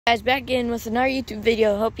Guys, back in with another YouTube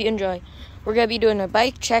video. Hope you enjoy. We're gonna be doing a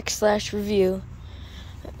bike check / review.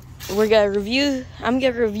 I'm gonna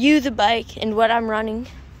review the bike and what I'm running.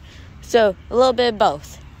 So a little bit of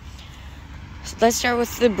both. So let's start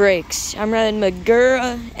with the brakes. I'm running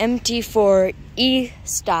Magura MT4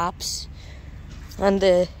 E-Stops on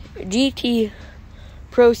the GT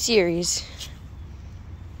Pro Series.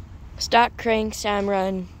 Stock cranks, I'm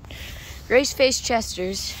running Race Face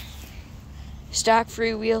Chesters. Stock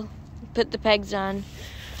freewheel, put the pegs on.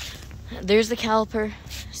 There's the caliper.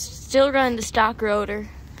 Still running the stock rotor.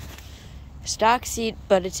 Stock seat,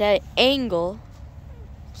 but it's at an angle.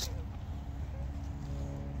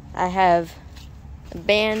 I have a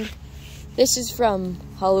band. This is from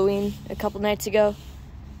Halloween a couple nights ago.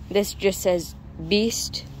 This just says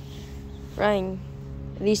Beast. Running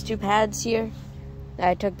these two pads here.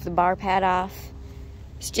 I took the bar pad off.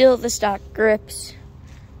 Still the stock grips.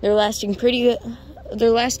 They're lasting pretty good. They're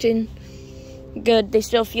lasting good. They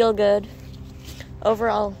still feel good.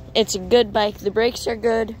 Overall, it's a good bike. The brakes are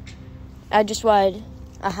good. I just wanted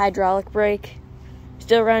a hydraulic brake.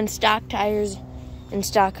 Still running stock tires and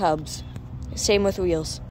stock hubs. Same with wheels.